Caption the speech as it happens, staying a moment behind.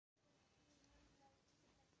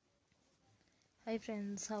Hi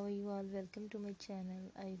friends, how are you all? Welcome to my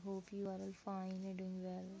channel. I hope you are all fine and doing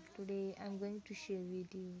well. Today I'm going to share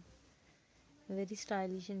with you very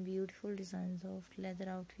stylish and beautiful designs of leather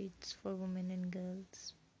outfits for women and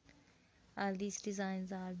girls. All these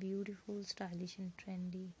designs are beautiful, stylish and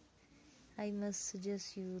trendy. I must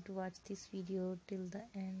suggest you to watch this video till the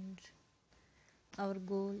end. Our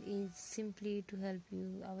goal is simply to help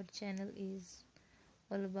you. Our channel is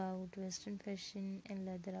all about western fashion and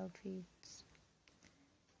leather outfits.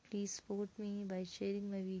 Please support me by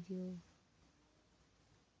sharing my video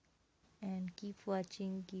and keep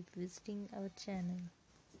watching, keep visiting our channel,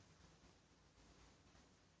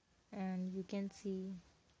 and you can see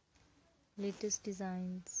latest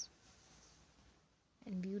designs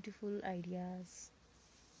and beautiful ideas.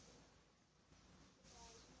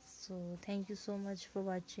 So thank you so much for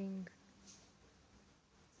watching.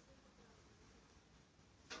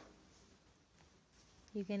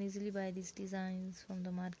 You can easily buy these designs from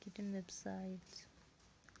the market and websites.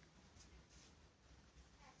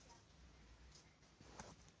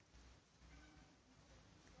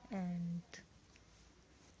 And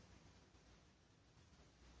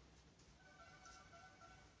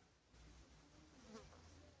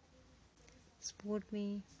support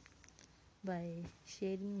me by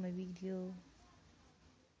sharing my video,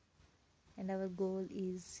 and our goal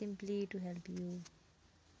is simply to help you.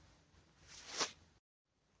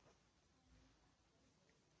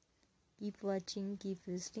 Keep watching, keep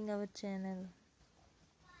visiting our channel.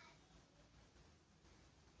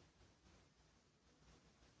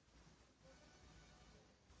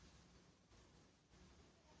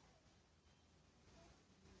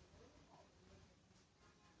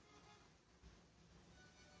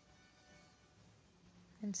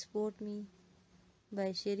 And support me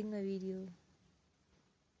by sharing my video.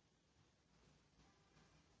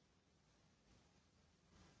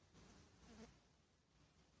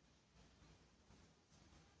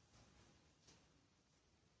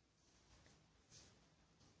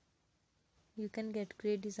 You can get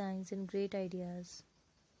great designs and great ideas.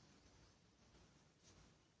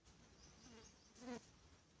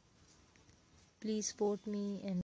 Please support me and